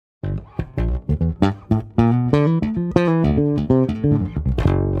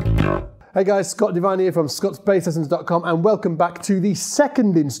Hey guys, Scott Devine here from scottsbasslessons.com and welcome back to the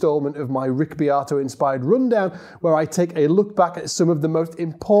second instalment of my Rick Beato inspired rundown, where I take a look back at some of the most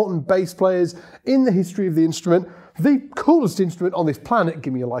important bass players in the history of the instrument, the coolest instrument on this planet,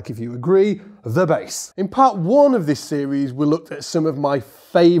 give me a like if you agree, the bass. In part one of this series, we looked at some of my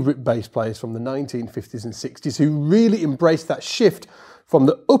favourite bass players from the 1950s and 60s who really embraced that shift from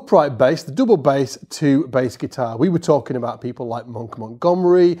the upright bass, the double bass, to bass guitar. We were talking about people like Monk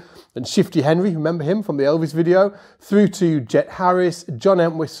Montgomery and Shifty Henry, remember him from the Elvis video, through to Jet Harris, John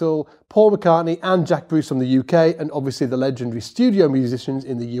Entwistle, Paul McCartney and Jack Bruce from the UK, and obviously the legendary studio musicians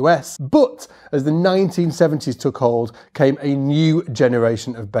in the US. But as the 1970s took hold, came a new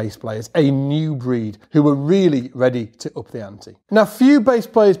generation of bass players, a new breed, who were really ready to up the ante. Now, few bass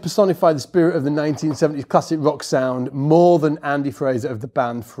players personify the spirit of the 1970s classic rock sound more than Andy Fraser of the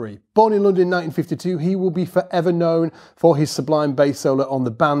band Free. Born in London in 1952, he will be forever known for his sublime bass solo on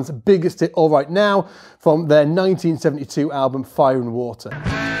the band's biggest hit, All Right Now, from their 1972 album Fire and Water.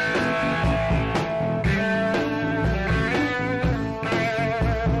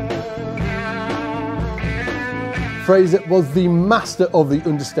 Fraser was the master of the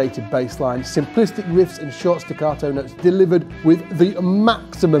understated bass line, simplistic riffs and short staccato notes delivered with the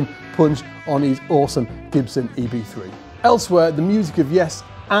maximum punch on his awesome Gibson EB3. Elsewhere, the music of Yes,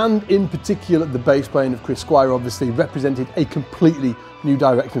 and in particular the bass playing of Chris Squire, obviously represented a completely new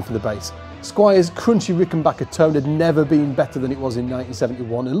direction for the bass. Squire's crunchy Rickenbacker tone had never been better than it was in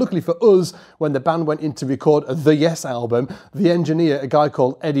 1971, and luckily for us, when the band went in to record the Yes album, the engineer, a guy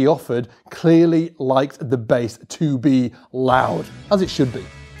called Eddie Offord, clearly liked the bass to be loud, as it should be.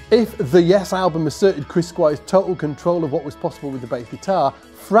 If the Yes album asserted Chris Squire's total control of what was possible with the bass guitar,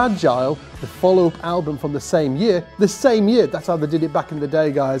 Fragile, the follow-up album from the same year, that's how they did it back in the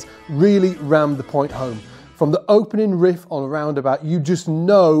day, guys, really rammed the point home. From the opening riff on Roundabout, you just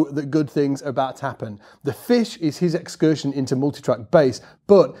know that good things are about to happen. The Fish is his excursion into multi-track bass,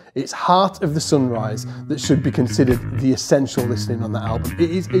 but it's Heart of the Sunrise that should be considered the essential listening on the album. It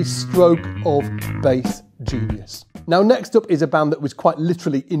is a stroke of bass genius. Now, next up is a band that was quite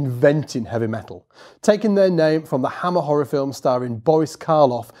literally inventing heavy metal. Taking their name from the Hammer horror film starring Boris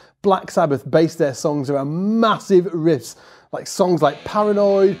Karloff, Black Sabbath based their songs around massive riffs, like songs like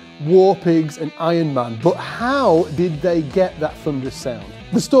Paranoid, War Pigs and Iron Man. But how did they get that thunderous sound?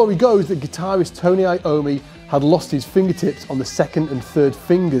 The story goes that guitarist Tony Iommi had lost his fingertips on the second and third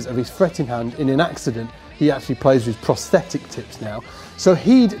fingers of his fretting hand in an accident. He actually plays with prosthetic tips now. So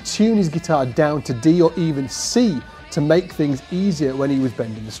he'd tune his guitar down to D or even C to make things easier when he was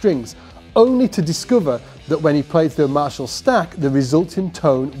bending the strings, only to discover that when he played through a Marshall stack, the resulting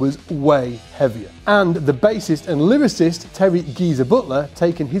tone was way heavier. And the bassist and lyricist Terry Geezer Butler,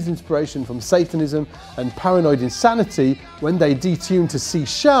 taking his inspiration from Satanism and Paranoid Insanity, when they detuned to C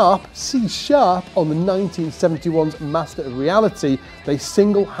sharp on the 1971's Master of Reality, they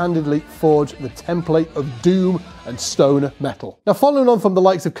single-handedly forged the template of doom and stoner metal. Now, following on from the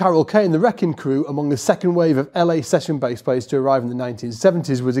likes of Carol Kay and the Wrecking Crew, among the second wave of LA session bass players to arrive in the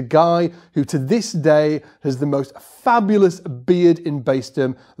 1970s was a guy who to this day has the most fabulous beard in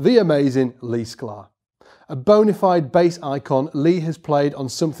bassdom, the amazing Lee Sklar. A bona fide bass icon, Lee has played on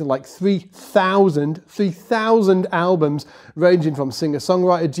something like 3,000 albums, ranging from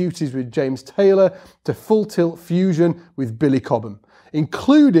singer-songwriter duties with James Taylor to full tilt fusion with Billy Cobham,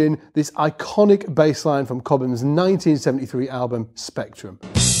 including this iconic bass line from Cobham's 1973 album Spectrum.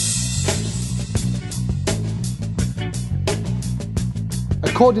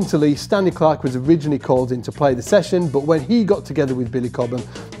 According to Lee, Stanley Clarke was originally called in to play the session, but when he got together with Billy Cobham,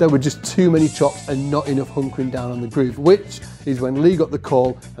 there were just too many chops and not enough hunkering down on the groove, which is when Lee got the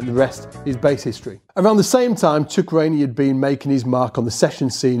call, and the rest is bass history. Around the same time, Chuck Rainey had been making his mark on the session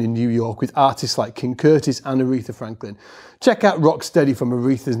scene in New York with artists like King Curtis and Aretha Franklin. Check out Rocksteady from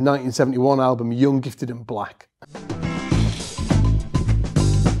Aretha's 1971 album Young, Gifted and Black.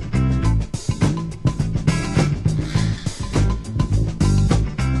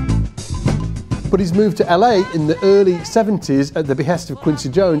 But his move to LA in the early 70s at the behest of Quincy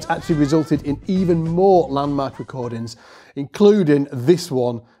Jones actually resulted in even more landmark recordings, including this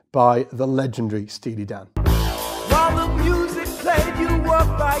one by the legendary Steely Dan. While the music played, you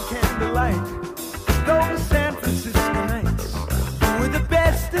walked by candlelight. Those San Francisco nights were the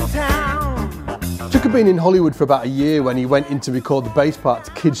best in town. Chuck had been in Hollywood for about a year when he went in to record the bass part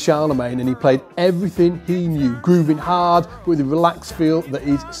to Kid Charlemagne, and he played everything he knew, grooving hard with a relaxed feel that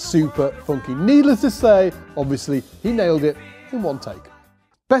is super funky. Needless to say, obviously, he nailed it in one take.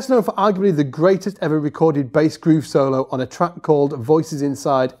 Best known for arguably the greatest ever recorded bass groove solo on a track called Voices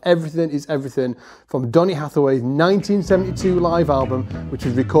Inside, Everything is Everything, from Donny Hathaway's 1972 live album, which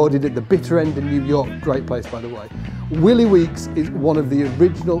was recorded at the Bitter End in New York. Great place, by the way. Willie Weeks is one of the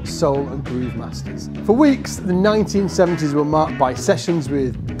original soul and groove masters. For Weeks, the 1970s were marked by sessions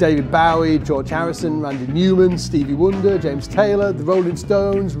with David Bowie, George Harrison, Randy Newman, Stevie Wonder, James Taylor, the Rolling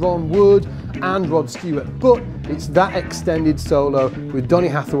Stones, Ron Wood and Rod Stewart, but it's that extended solo with Donny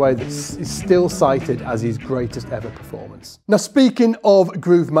Hathaway that is still cited as his greatest ever performance. Now, speaking of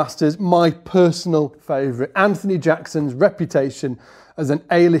groove masters, my personal favourite, Anthony Jackson's reputation as an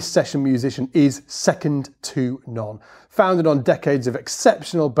A-list session musician is second to none. Founded on decades of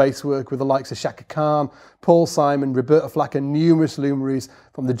exceptional bass work with the likes of Chaka Khan, Paul Simon, Roberta Flack and numerous luminaries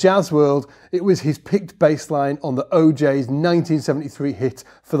from the jazz world, it was his picked bass line on the O'Jays' 1973 hit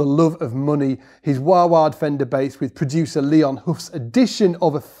For the Love of Money, his wah-wah Fender bass with producer Leon Huff's addition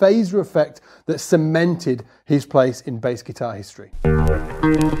of a phaser effect that cemented his place in bass guitar history.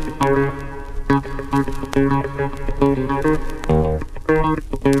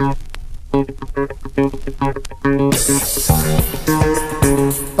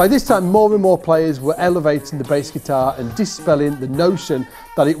 By this time, more and more players were elevating the bass guitar and dispelling the notion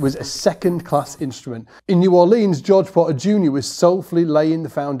that it was a second-class instrument. In New Orleans, George Porter Jr. was soulfully laying the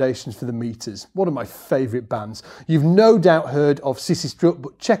foundations for the Meters, one of my favourite bands. You've no doubt heard of Sissy Strut,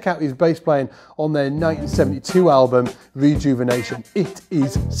 but check out his bass playing on their 1972 album, Rejuvenation. It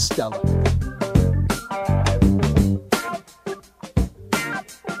is stellar.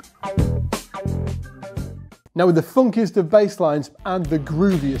 Now, with the funkiest of bass lines and the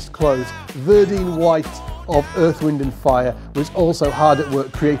grooviest clothes, Verdine White of Earth, Wind and Fire was also hard at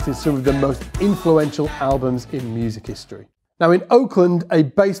work creating some of the most influential albums in music history. Now, in Oakland, a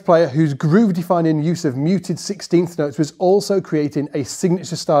bass player whose groove-defining use of muted 16th notes was also creating a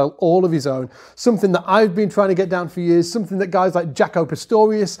signature style all of his own, something that I've been trying to get down for years, something that guys like Jaco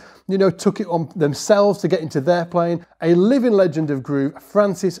Pastorius, took it on themselves to get into their playing, a living legend of groove,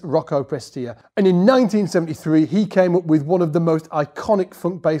 Francis Rocco Prestia. And in 1973, he came up with one of the most iconic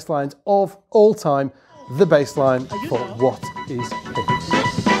funk bass lines of all time, the bass line for What Is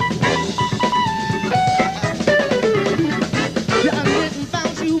Hip.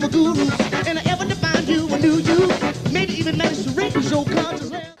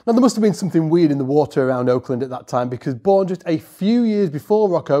 Now, there must have been something weird in the water around Oakland at that time, because born just a few years before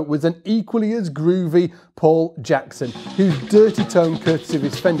Rocco was an equally as groovy Paul Jackson, whose dirty tone, courtesy of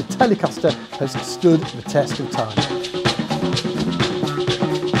his Fender Telecaster, has stood the test of time.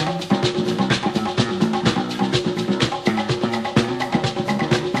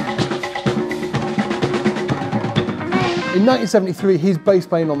 In 1973, his bass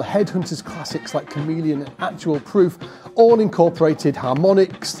playing on the Headhunters classics like Chameleon and Actual Proof all incorporated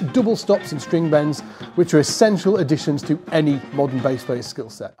harmonics, double stops and string bends, which are essential additions to any modern bass player's skill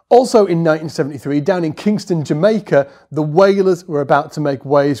set. Also in 1973, down in Kingston, Jamaica, the Wailers were about to make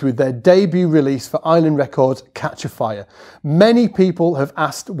waves with their debut release for Island Records, Catch a Fire. Many people have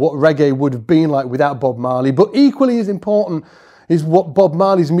asked what reggae would have been like without Bob Marley, but equally as important is what Bob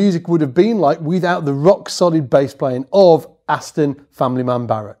Marley's music would have been like without the rock-solid bass playing of Aston Family Man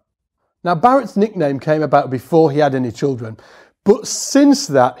Barrett. Now, Barrett's nickname came about before he had any children, but since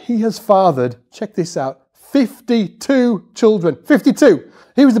that he has fathered, check this out, 52 children. 52!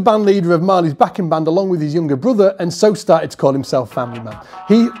 He was the band leader of Marley's backing band along with his younger brother, and so started to call himself Family Man.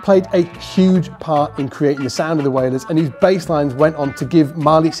 He played a huge part in creating the sound of the Wailers, and his bass lines went on to give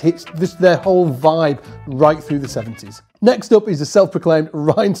Marley's hits just their whole vibe right through the 70s. Next up is the self-proclaimed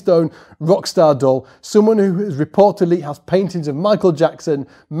rhinestone rock star doll, someone who reportedly has paintings of Michael Jackson,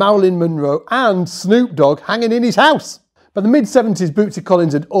 Marilyn Monroe and Snoop Dogg hanging in his house. By the mid-70s, Bootsy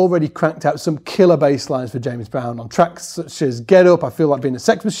Collins had already cranked out some killer bass lines for James Brown on tracks such as Get Up, I Feel Like Being a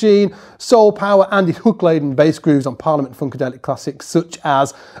Sex Machine, Soul Power and his hook-laden bass grooves on Parliament Funkadelic classics such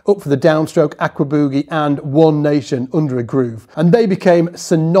as Up for the Downstroke, Aqua Boogie and One Nation, Under a Groove. And they became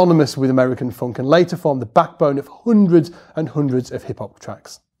synonymous with American funk and later formed the backbone of hundreds and hundreds of hip-hop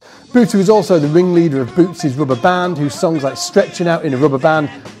tracks. Bootsy was also the ringleader of Bootsy's Rubber Band, whose songs like Stretching Out in a Rubber Band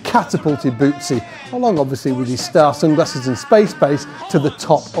catapulted Bootsy, along obviously with his star sunglasses and space bass, to the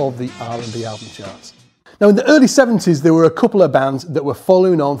top of the R&B album charts. Now, in the early 70s, there were a couple of bands that were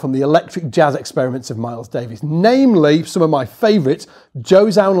following on from the electric jazz experiments of Miles Davis, namely some of my favourites, Joe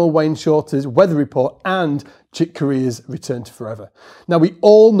Zawinul, Wayne Shorter's Weather Report and Chick Corea's Return to Forever. Now, we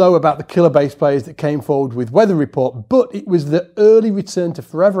all know about the killer bass players that came forward with Weather Report, but it was the early Return to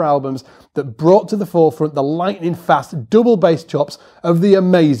Forever albums that brought to the forefront the lightning fast double bass chops of the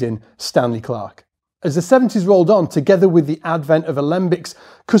amazing Stanley Clarke. As the 70s rolled on, together with the advent of Alembic's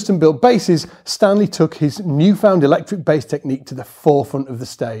custom-built basses, Stanley took his newfound electric bass technique to the forefront of the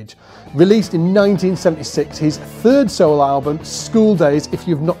stage. Released in 1976, his third solo album, School Days, if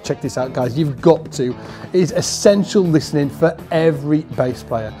you've not checked this out guys, you've got to, is essential listening for every bass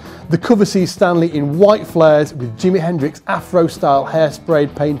player. The cover sees Stanley in white flares with Jimi Hendrix Afro-style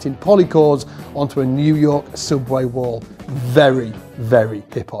hairspray painting polychords onto a New York subway wall. Very, very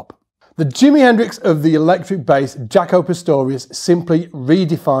hip-hop. The Jimi Hendrix of the electric bass, Jaco Pastorius, simply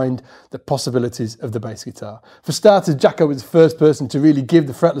redefined the possibilities of the bass guitar. For starters, Jaco was the first person to really give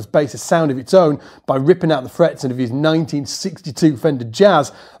the fretless bass a sound of its own by ripping out the frets of his 1962 Fender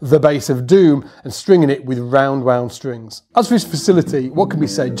Jazz, the Bass of Doom, and stringing it with round strings. As for his facility, what can we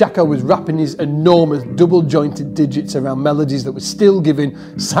say? Jaco was wrapping his enormous double-jointed digits around melodies that were still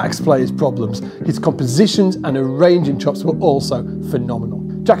giving sax players problems. His compositions and arranging chops were also phenomenal.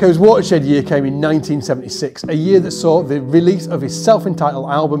 Jaco's watershed year came in 1976, a year that saw the release of his self-entitled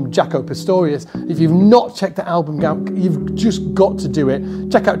album, Jaco Pastorius. If you've not checked the album out, you've just got to do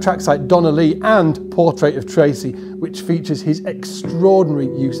it. Check out tracks like Donna Lee and Portrait of Tracy, which features his extraordinary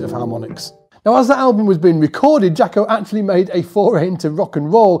use of harmonics. Now, as the album was being recorded, Jaco actually made a foray into rock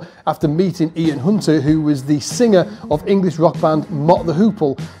and roll after meeting Ian Hunter, who was the singer of English rock band Mott the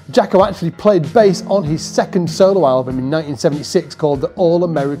Hoople. Jaco actually played bass on his second solo album in 1976 called The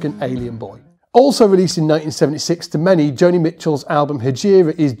All-American Alien Boy. Also released in 1976 to many, Joni Mitchell's album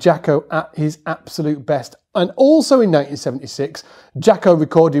Hejira is Jaco at his absolute best. And also in 1976, Jaco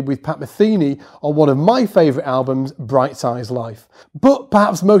recorded with Pat Metheny on one of my favourite albums, Bright Size Life. But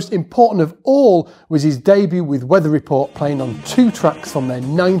perhaps most important of all was his debut with Weather Report, playing on 2 tracks from their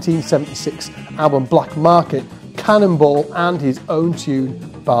 1976 album Black Market, Cannonball and his own tune,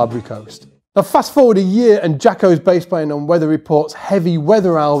 Barbary Coast. Now fast forward a year and Jaco's bass playing on Weather Report's Heavy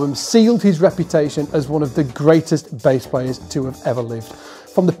Weather album sealed his reputation as one of the greatest bass players to have ever lived.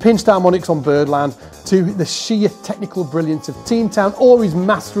 From the pinched harmonics on Birdland to the sheer technical brilliance of Teen Town or his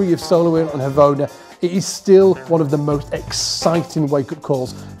mastery of soloing on Havona, it is still one of the most exciting wake-up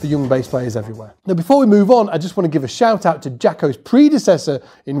calls for young bass players everywhere. Now before we move on, I just want to give a shout out to Jaco's predecessor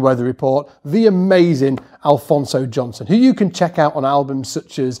in Weather Report, the amazing Alphonso Johnson, who you can check out on albums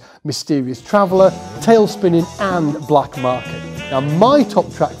such as Mysterious Traveller, Tailspinning and Black Market. Now my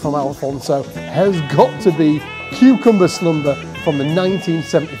top track from Alphonso has got to be Cucumber Slumber from the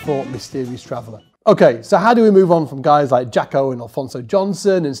 1974 Mysterious Traveller. Okay, so how do we move on from guys like Jaco and Alphonso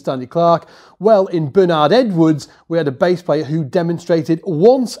Johnson and Stanley Clarke? Well, in Bernard Edwards, we had a bass player who demonstrated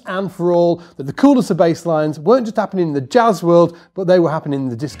once and for all that the coolest of bass lines weren't just happening in the jazz world, but they were happening in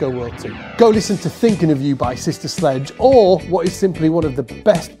the disco world too. Go listen to Thinking of You by Sister Sledge, or what is simply one of the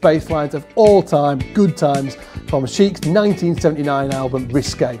best bass lines of all time, Good Times, from Chic's 1979 album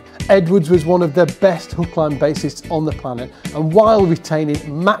Risque. Edwards was one of the best hookline bassists on the planet, and while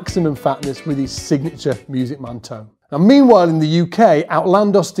retaining maximum fatness with his signature Music Man tone. Now, meanwhile in the UK,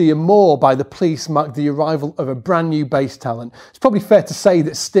 Outlandos de Amor by The Police marked the arrival of a brand new bass talent. It's probably fair to say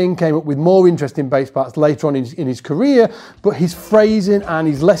that Sting came up with more interesting bass parts later on in his career, but his phrasing and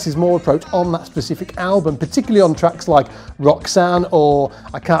his less is more approach on that specific album, particularly on tracks like Roxanne or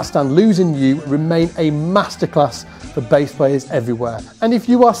I Can't Stand Losing You, remain a masterclass for bass players everywhere. And if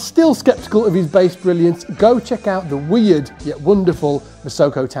you are still skeptical of his bass brilliance, go check out the weird yet wonderful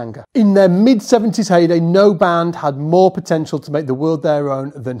Masoko Tanga. In their mid-70s heyday, no band had more potential to make the world their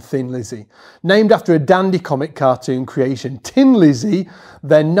own than Thin Lizzy. Named after a dandy comic cartoon creation, Tin Lizzy,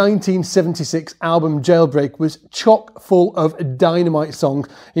 their 1976 album Jailbreak was chock full of dynamite songs,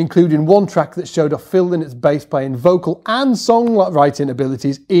 including one track that showed off Phil Lynnett's bass playing, vocal and songwriting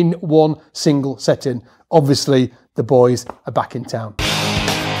abilities in one single setting. Obviously, the boys are back in town.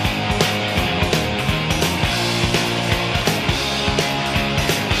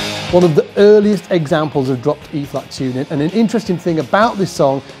 One of the earliest examples of dropped E-flat tuning, and an interesting thing about this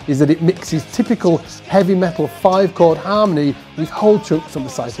song is that it mixes typical heavy metal 5-chord harmony with whole chunks from the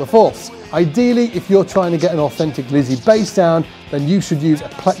Cycler Fourths. Ideally, if you're trying to get an authentic Lizzy bass sound, then you should use a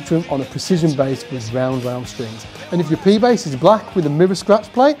plectrum on a precision bass with round strings. And if your P-bass is black with a mirror scratch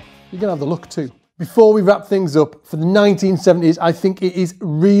plate, you're going to have the look too. Before we wrap things up, for the 1970s, I think it is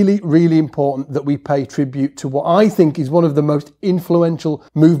really important that we pay tribute to what I think is one of the most influential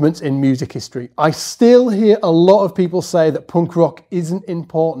movements in music history. I still hear a lot of people say that punk rock isn't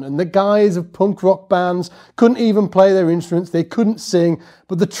important and the guys of punk rock bands couldn't even play their instruments, they couldn't sing.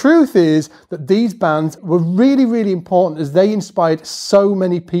 But the truth is that these bands were really important as they inspired so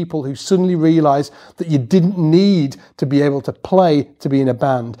many people who suddenly realised that you didn't need to be able to play to be in a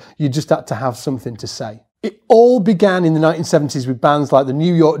band. You just had to have something to say. It all began in the 1970s with bands like the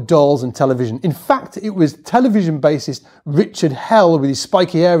New York Dolls and Television. In fact, it was Television bassist Richard Hell with his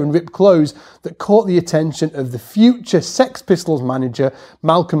spiky hair and ripped clothes that caught the attention of the future Sex Pistols manager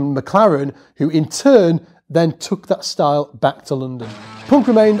Malcolm McLaren, who in turn then took that style back to London. Punk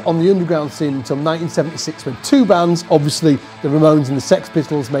remained on the underground scene until 1976 when two bands, obviously the Ramones and the Sex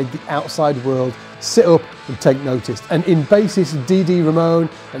Pistols, made the outside world sit up and take notice. And in bassist Dee Ramone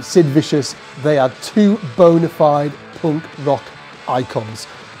and Sid Vicious, they had two bona fide punk rock icons.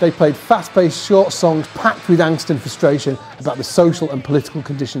 They played fast-paced short songs packed with angst and frustration about the social and political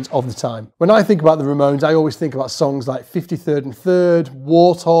conditions of the time. When I think about the Ramones, I always think about songs like 53rd and 3rd,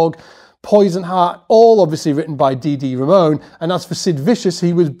 Warthog, Poison Heart, all obviously written by Dee Ramone. And as for Sid Vicious,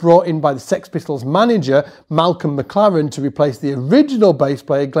 he was brought in by the Sex Pistols manager, Malcolm McLaren, to replace the original bass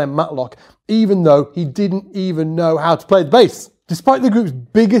player, Glenn Matlock, even though he didn't even know how to play the bass. Despite the group's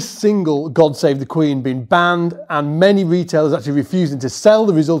biggest single, God Save the Queen, being banned and many retailers actually refusing to sell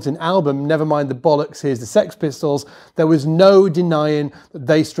the resulting album, Nevermind the Bollocks, Here's the Sex Pistols, there was no denying that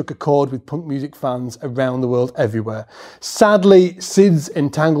they struck a chord with punk music fans around the world everywhere. Sadly, Sid's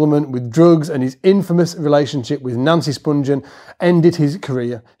entanglement with drugs and his infamous relationship with Nancy Spungen ended his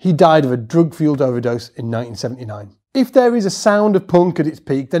career. He died of a drug-fueled overdose in 1979. If there is a sound of punk at its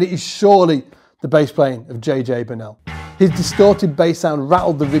peak, then it is surely the bass playing of JJ Burnell. His distorted bass sound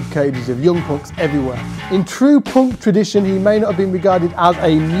rattled the rib cages of young punks everywhere. In true punk tradition, he may not have been regarded as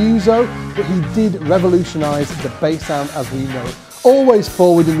a muso, but he did revolutionise the bass sound as we know it. Always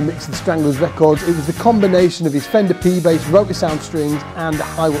forward in the mix of the Stranglers records, it was the combination of his Fender P-Bass, rotary sound strings and a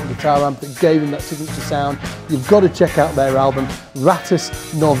high-watt guitar amp that gave him that signature sound. You've got to check out their album, Ratus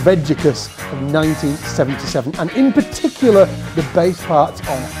Norvegicus of 1977, and in particular, the bass parts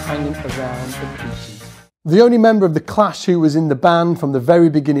on Hanging Around the Beaches. The only member of The Clash who was in the band from the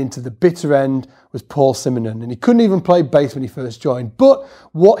very beginning to the bitter end was Paul Simonon, and he couldn't even play bass when he first joined, but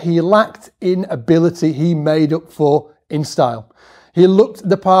what he lacked in ability, he made up for in style. He looked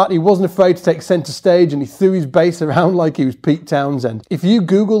the part, he wasn't afraid to take centre stage, and he threw his bass around like he was Pete Townsend. If you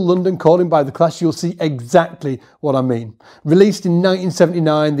Google London Calling by The Clash, you'll see exactly what I mean. Released in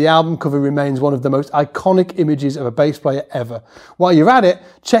 1979, the album cover remains one of the most iconic images of a bass player ever. While you're at it,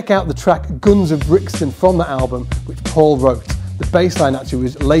 check out the track Guns of Brixton from that album, which Paul wrote. The bass line actually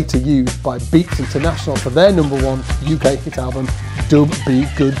was later used by Beats International for their #1 UK hit album, Dub Be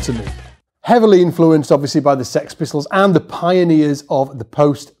Good To Me. Heavily influenced obviously by the Sex Pistols and the pioneers of the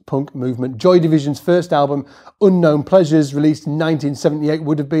post-punk movement, Joy Division's first album, Unknown Pleasures, released in 1978,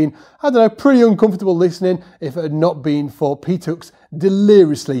 would have been, I don't know, pretty uncomfortable listening if it had not been for Pete Hook's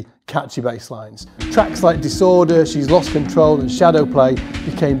deliriously catchy bass lines. Tracks like Disorder, She's Lost Control and Shadow Play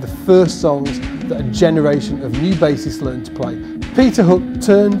became the first songs that a generation of new bassists learned to play. Peter Hook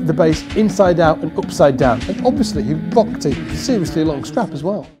turned the bass inside out and upside down, and obviously he rocked it with a seriously long strap as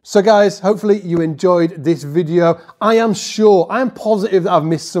well. So guys, hopefully you enjoyed this video. I am positive that I've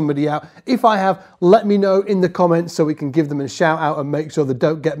missed somebody out. If I have, let me know in the comments so we can give them a shout out and make sure they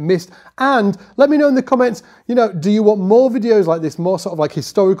don't get missed. And let me know in the comments, you know, do you want more videos like this, more sort of like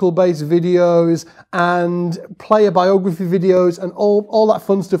historical based videos and player biography videos and all that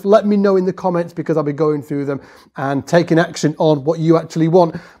fun stuff? Let me know in the comments, because I'll be going through them and taking action on what you actually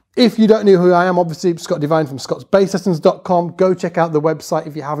want. If you don't know who I am, obviously Scott Devine from scottsbasslessons.com. Go check out the website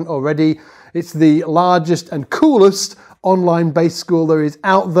if you haven't already. It's the largest and coolest online bass school there is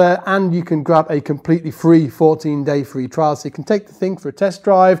out there, and you can grab a completely free 14-day free trial so you can take the thing for a test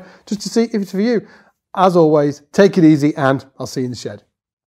drive just to see if it's for you. As always, take it easy and I'll see you in the shed.